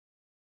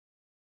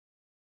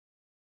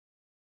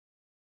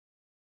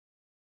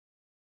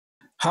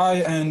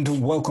Hi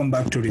and welcome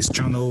back to this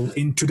channel.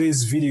 In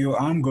today's video,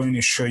 I'm going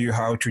to show you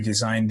how to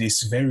design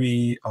this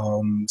very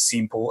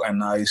simple and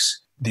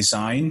nice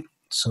design.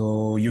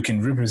 So you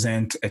can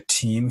represent a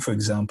team, for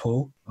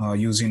example,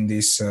 using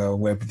this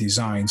web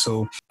design.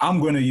 So I'm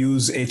going to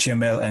use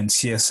HTML and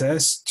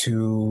CSS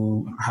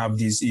to have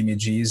these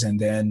images and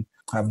then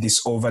have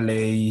this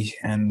overlay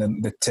and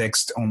then the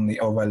text on the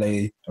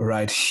overlay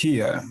right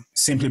here,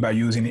 simply by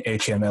using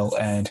HTML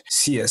and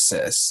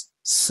CSS.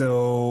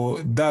 So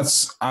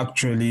that's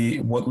actually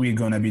what we're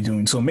going to be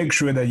doing. So make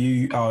sure that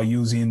you are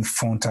using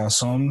font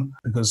awesome,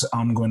 because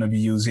I'm going to be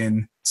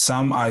using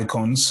some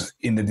icons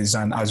in the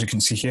design. As you can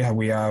see here,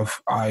 we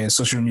have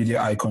social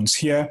media icons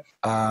here.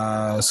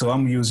 So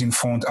I'm using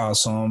font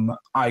awesome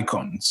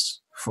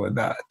icons for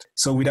that.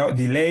 So without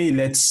delay,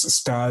 let's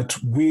start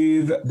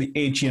with the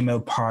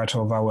HTML part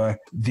of our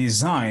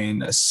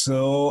design.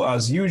 So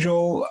as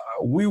usual,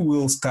 we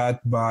will start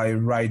by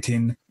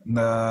writing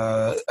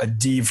a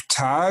div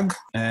tag,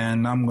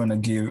 and I'm going to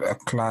give a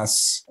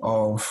class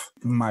of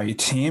my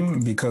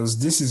team because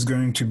this is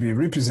going to be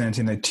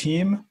representing a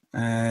team.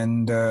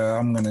 And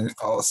I'm going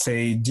to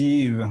say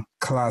div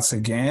class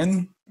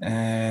again.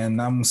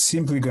 And I'm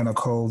simply going to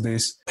call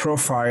this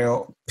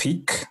profile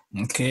pic.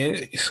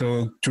 Okay,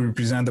 so to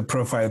represent the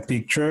profile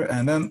picture.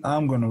 And then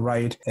I'm going to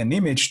write an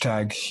image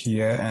tag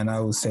here, and I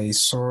will say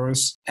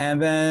source,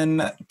 and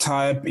then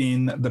type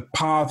in the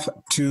path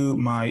to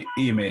my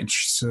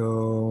image.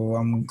 So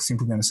I'm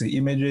simply going to say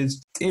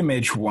images,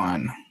 image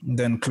one,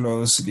 then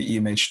close the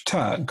image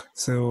tag.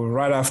 So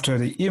right after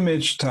the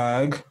image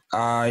tag,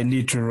 I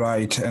need to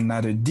write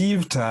another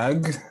div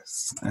tag,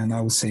 and I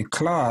will say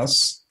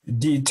class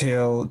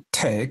detail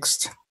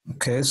text.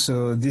 Okay,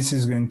 so this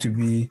is going to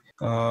be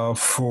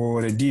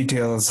for the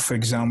details, for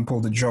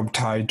example, the job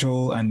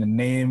title and the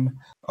name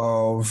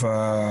of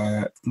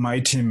my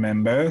team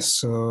member.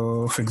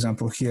 So for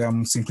example, here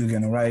I'm simply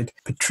going to write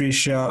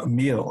Patricia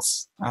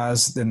Mills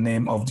as the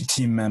name of the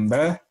team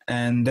member.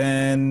 And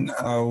then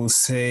I will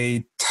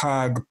say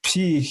tag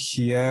P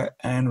here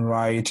and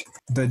write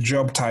the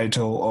job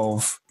title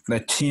of the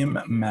team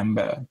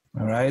member.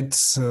 All right,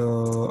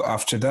 so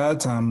after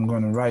that, I'm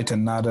going to write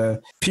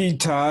another P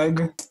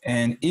tag,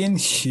 and in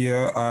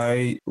here,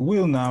 I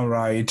will now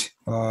write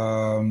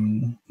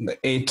the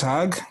A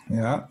tag,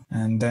 yeah,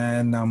 and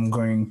then I'm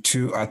going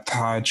to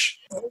attach,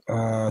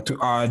 to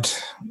add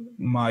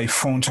my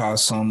font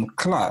awesome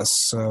class.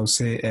 So I'll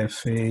say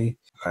FA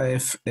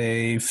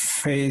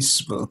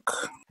Facebook.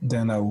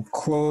 Then I will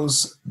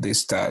close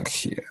this tag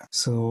here.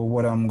 So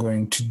what I'm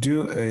going to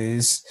do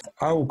is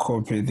I will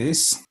copy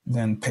this,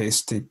 then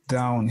paste it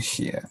down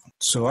here.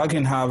 So I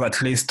can have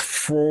at least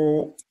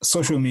 4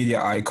 social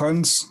media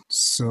icons.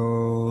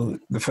 So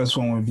the first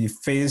one will be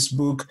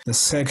Facebook. The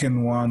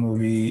second one will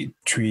be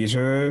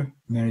Twitter.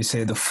 Then we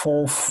say the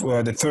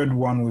third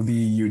one will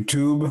be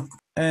YouTube.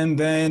 And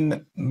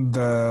then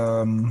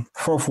the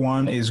fourth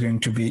one is going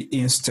to be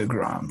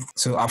Instagram.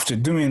 So after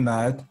doing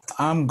that,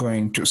 I'm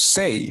going to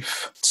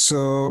save.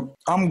 So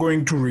I'm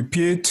going to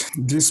repeat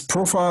this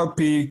profile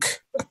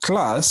pic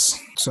class.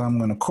 So I'm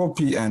going to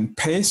copy and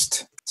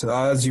paste. So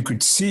as you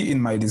could see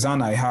in my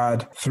design, I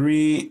had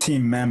 3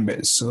 team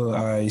members. So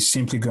I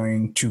simply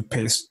going to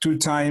paste 2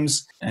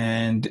 times.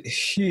 And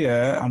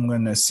here I'm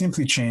going to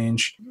simply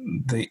change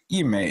the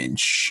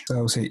image. So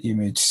I'll say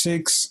image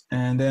 6.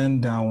 And then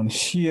down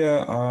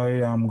here,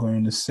 I am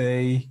going to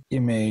say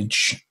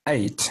image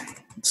 8.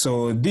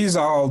 So these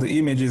are all the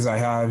images I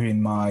have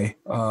in my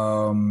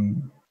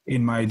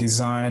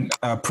design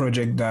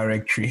project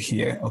directory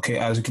here. Okay,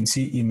 as you can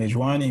see, image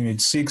 1,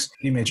 image 6,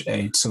 image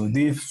 8. So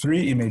these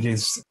 3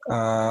 images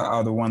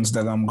are the ones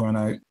that I'm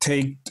gonna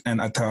take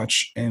and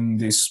attach in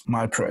this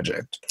my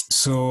project.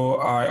 So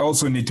I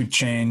also need to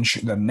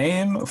change the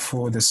name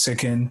for the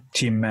second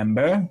team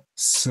member.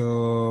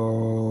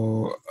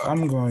 So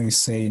I'm going to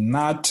say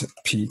not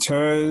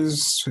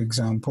Peters, for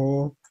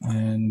example,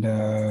 and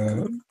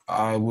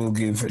I will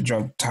give a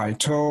job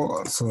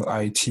title, so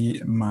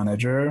IT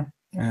manager.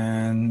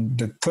 And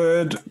the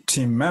third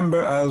team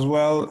member as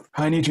well,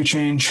 I need to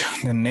change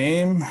the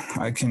name.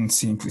 I can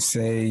simply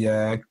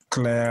say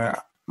Claire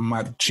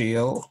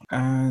McGill,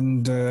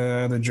 and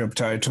the job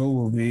title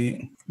will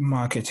be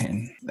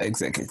marketing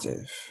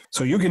executive.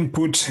 So you can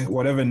put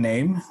whatever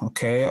name,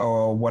 okay,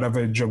 or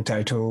whatever job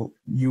title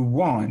you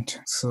want.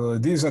 So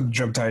these are the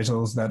job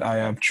titles that I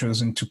have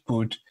chosen to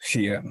put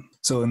here.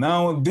 So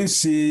now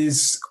this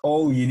is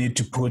all you need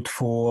to put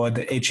for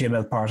the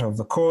HTML part of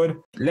the code.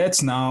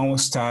 Let's now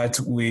start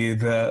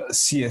with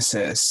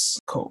CSS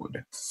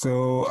code.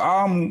 So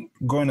I'm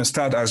going to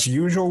start as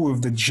usual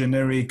with the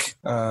generic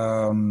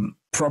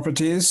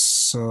properties.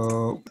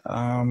 So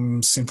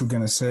I'm simply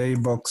going to say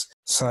box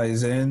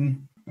size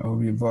in will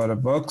be border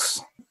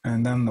box,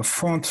 and then the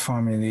font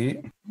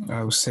family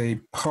I will say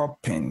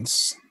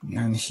Poppins,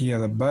 and here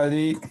the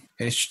body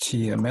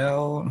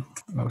HTML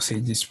I will say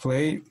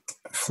display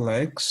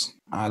flex,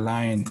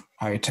 align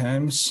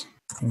items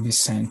will be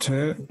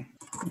center,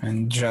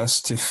 and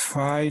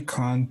justify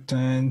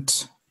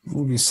content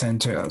will be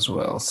centered as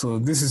well. So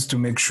this is to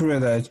make sure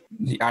that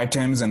the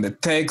items and the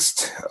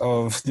text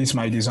of this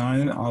my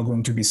design are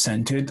going to be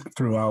centered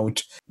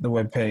throughout the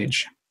web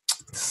page.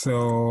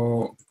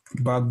 So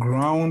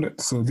background,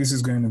 so this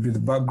is going to be the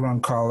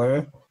background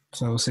color.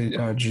 So I'll say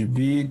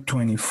RGB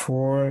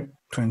 24,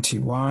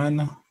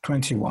 21,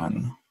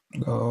 21.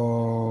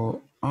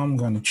 So I'm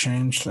going to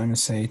change, let me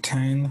say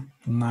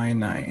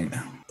 1099.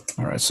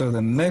 All right, so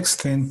the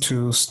next thing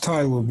to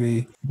style will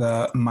be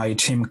the my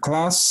theme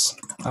class.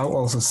 I'll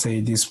also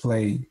say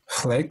display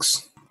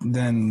flex,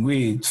 then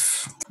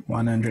width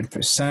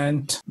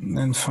 100%,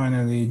 and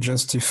finally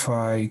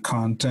justify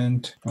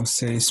content. I'll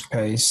say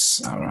space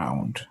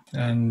around.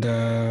 And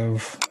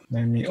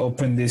let me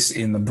open this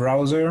in the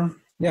browser.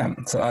 Yeah,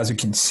 so as you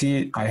can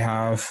see, I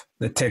have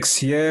the text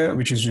here,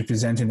 which is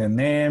representing the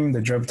name,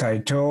 the job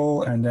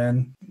title, and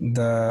then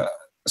the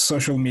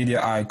social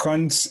media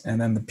icons, and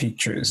then the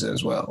pictures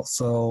as well.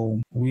 So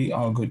we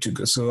are good to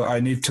go. So I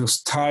need to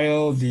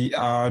style the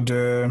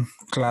other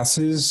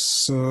classes.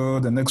 So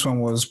the next one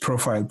was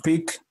profile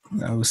pic.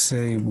 I will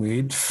say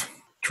width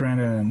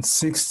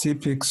 360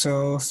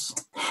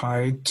 pixels,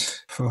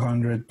 height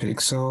 400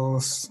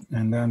 pixels,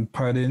 and then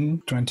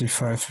padding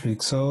 25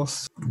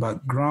 pixels,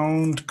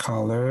 background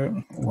color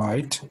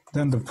white,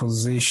 then the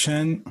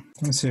position,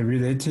 let's say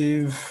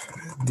relative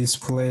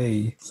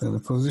display, so the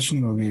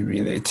position will be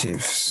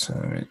relative,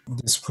 so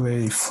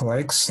display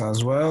flex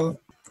as well,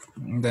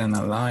 then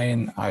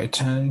align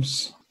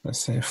items, let's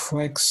say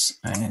flex,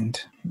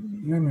 and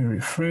let me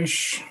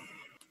refresh.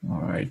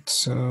 All right,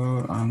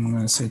 so I'm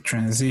going to say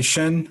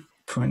transition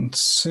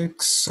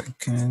 0.6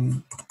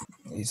 second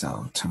is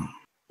out.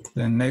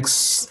 Then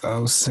next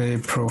I'll say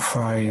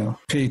profile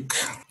pic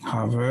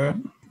hover,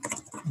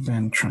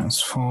 then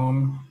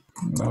transform,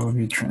 that will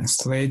be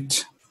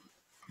translate.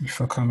 If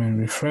I come and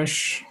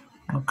refresh,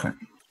 okay.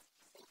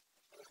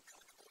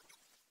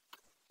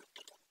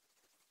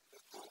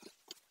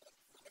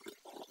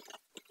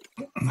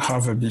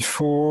 Hover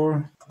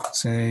before,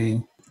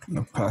 say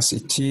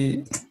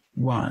opacity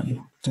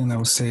 1. Then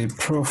I'll say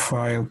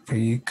profile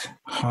pic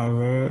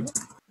hover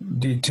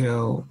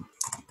detail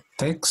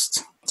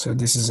text. So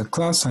this is a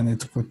class, I need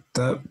to put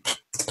that.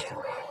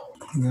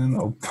 Then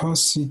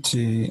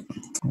opacity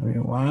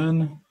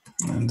 1,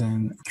 and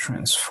then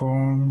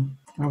transform,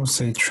 I would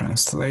say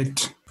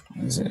translate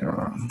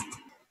 0.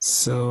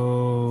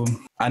 So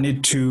I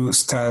need to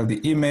style the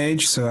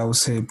image, so I would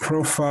say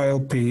profile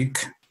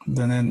pic,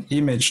 then an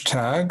image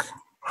tag.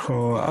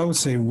 So I would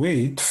say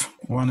width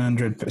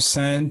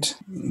 100%,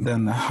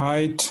 then the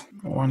height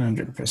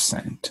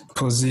 100%.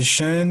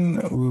 Position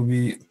will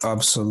be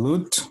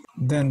absolute,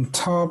 then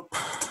top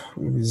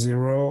will be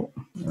 0,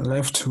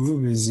 left will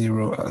be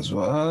 0 as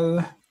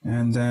well,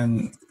 and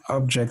then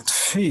object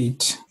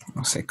fit,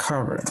 I'll say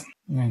cover,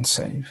 and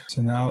save.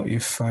 So now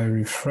if I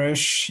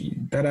refresh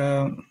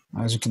data,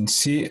 as you can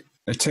see,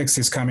 the text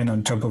is coming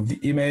on top of the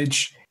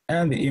image,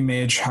 and the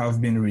image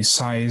have been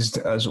resized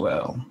as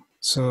well.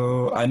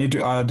 So I need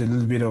to add a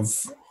little bit of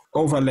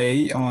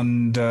overlay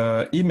on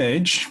the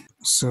image.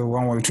 So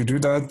one way to do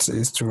that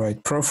is to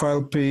write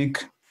profile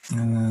pic,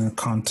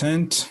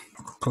 content,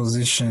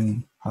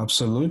 position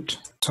absolute,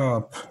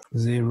 top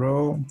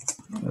 0,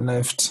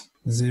 left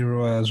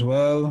 0 as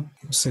well,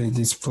 say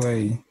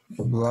display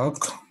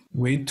block,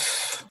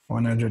 width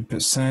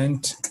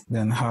 100%,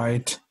 then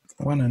height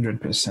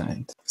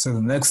 100%. So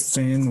the next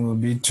thing will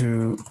be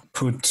to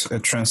put a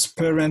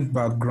transparent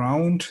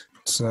background.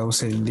 So I will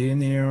say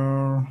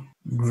linear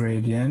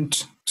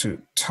gradient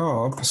to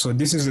top. So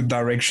this is the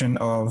direction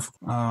of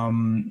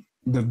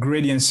the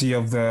gradiency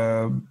of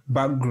the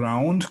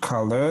background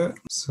color.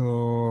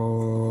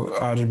 So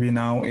RGB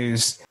now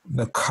is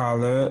the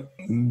color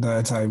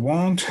that I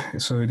want.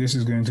 So this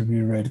is going to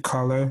be red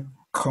color,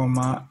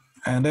 comma,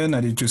 and then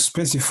I need to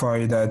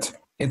specify that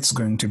it's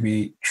going to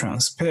be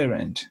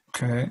transparent.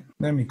 Okay,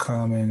 let me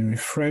come and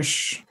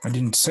refresh. I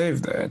didn't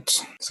save that.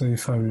 So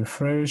if I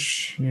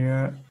refresh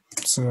here,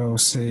 so I'll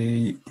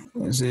say,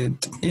 is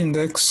it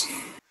index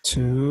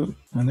 2,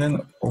 and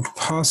then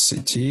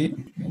opacity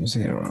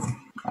 0.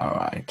 All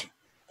right.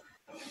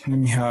 Let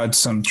me add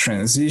some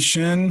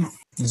transition,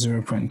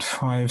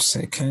 0.5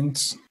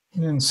 seconds,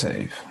 and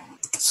save.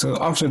 So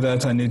after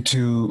that, I need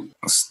to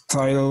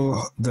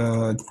style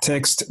the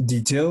text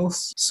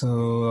details.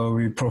 So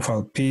we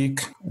profile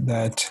pic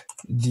that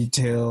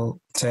detail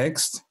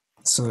text.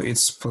 So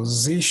its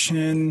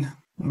position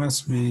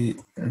must be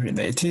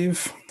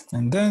relative.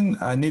 And then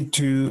I need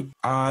to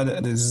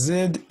add the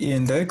Z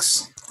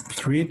index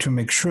 3 to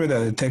make sure that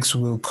the text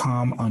will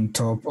come on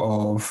top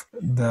of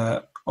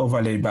the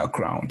overlay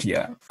background.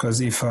 Yeah, because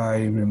if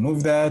I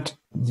remove that,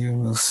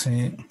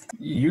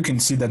 you can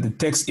see that the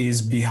text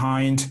is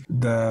behind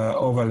the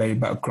overlay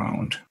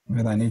background,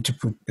 but I need to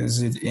put the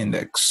Z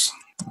index.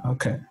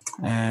 Okay,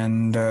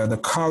 and the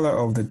color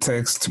of the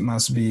text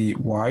must be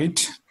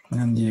white,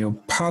 and the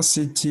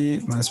opacity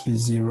must be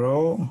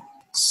 0.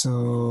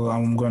 So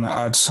I'm going to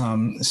add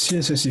some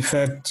CSS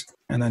effect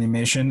and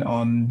animation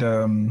on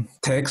the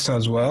text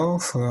as well.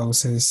 So I will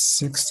say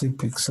 60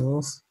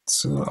 pixels.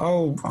 So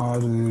I'll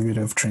add a little bit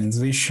of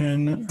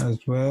transition as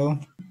well,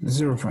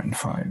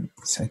 0.5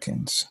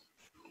 seconds.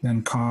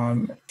 Then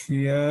come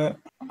here,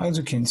 as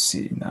you can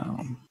see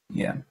now.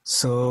 Yeah,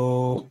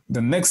 so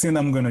the next thing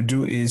I'm going to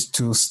do is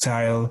to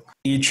style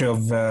each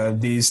of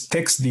these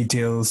text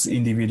details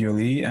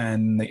individually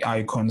and the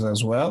icons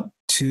as well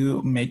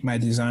to make my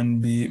design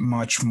be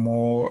much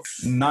more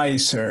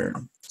nicer.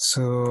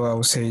 So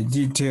I'll say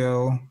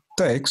detail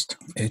text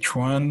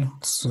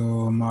h1,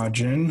 so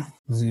margin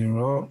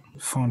 0,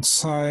 font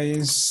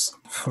size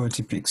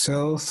 40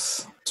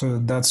 pixels. So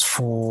that's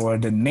for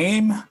the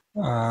name.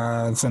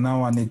 So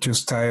now I need to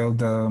style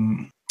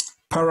the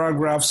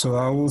paragraph, so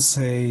I will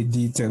say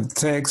detail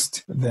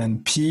text,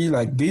 then P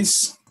like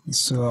this.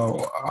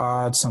 So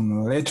I'll add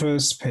some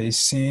letters,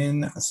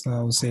 spacing, so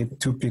I'll say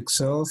 2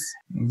 pixels.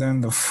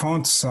 Then the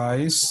font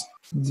size,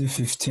 the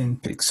 15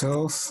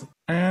 pixels.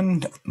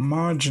 And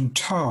margin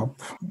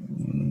top,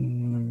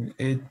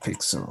 8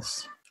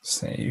 pixels.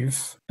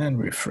 Save and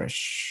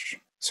refresh.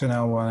 So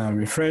now when I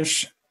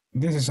refresh,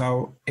 this is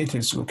how it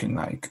is looking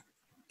like.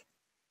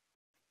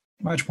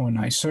 Much more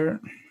nicer.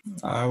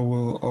 I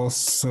will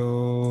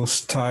also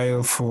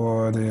style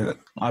for the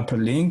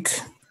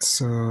hyperlink.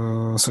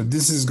 So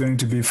this is going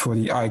to be for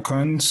the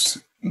icons,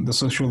 the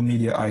social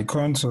media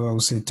icon. So I'll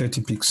say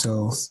 30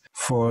 pixels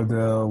for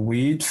the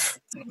width.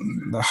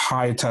 The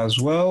height as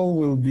well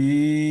will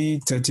be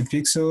 30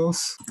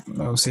 pixels.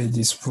 I'll say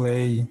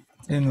display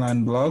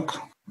inline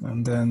block.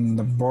 And then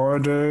the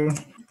border,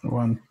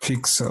 1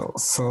 pixel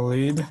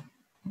solid,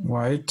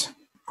 white,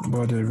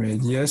 border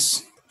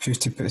radius,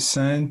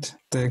 50%,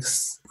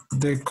 text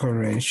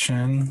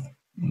decoration,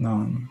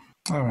 none.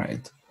 All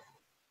right.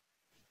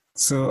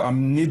 So I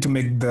need to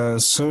make the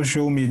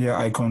social media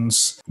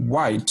icons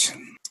white.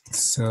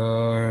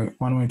 So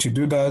one way to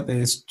do that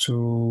is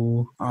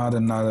to add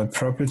another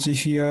property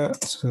here.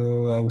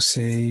 So I will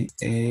say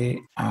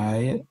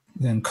AI,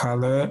 then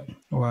color,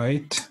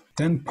 white,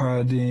 then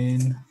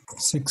padding,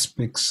 6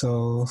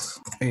 pixels,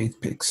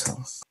 8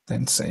 pixels,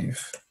 then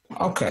save.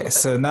 Okay,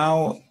 so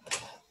now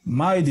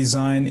my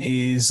design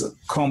is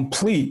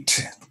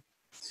complete.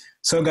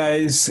 So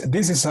guys,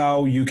 this is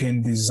how you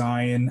can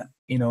design,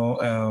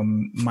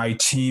 my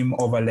team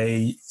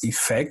overlay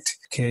effect.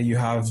 Okay, you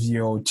have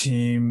your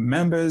team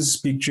members'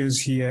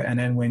 pictures here, and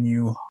then when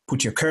you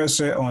put your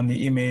cursor on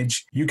the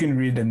image, you can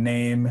read the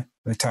name,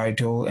 the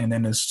title, and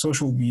then the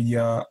social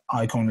media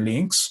icon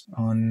links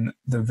on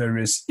the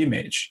various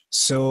image.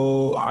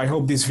 So I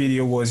hope this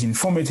video was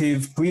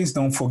informative. Please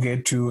don't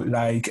forget to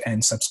like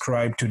and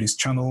subscribe to this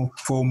channel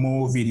for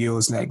more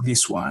videos like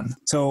this one.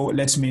 So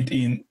let's meet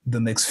in the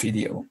next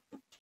video.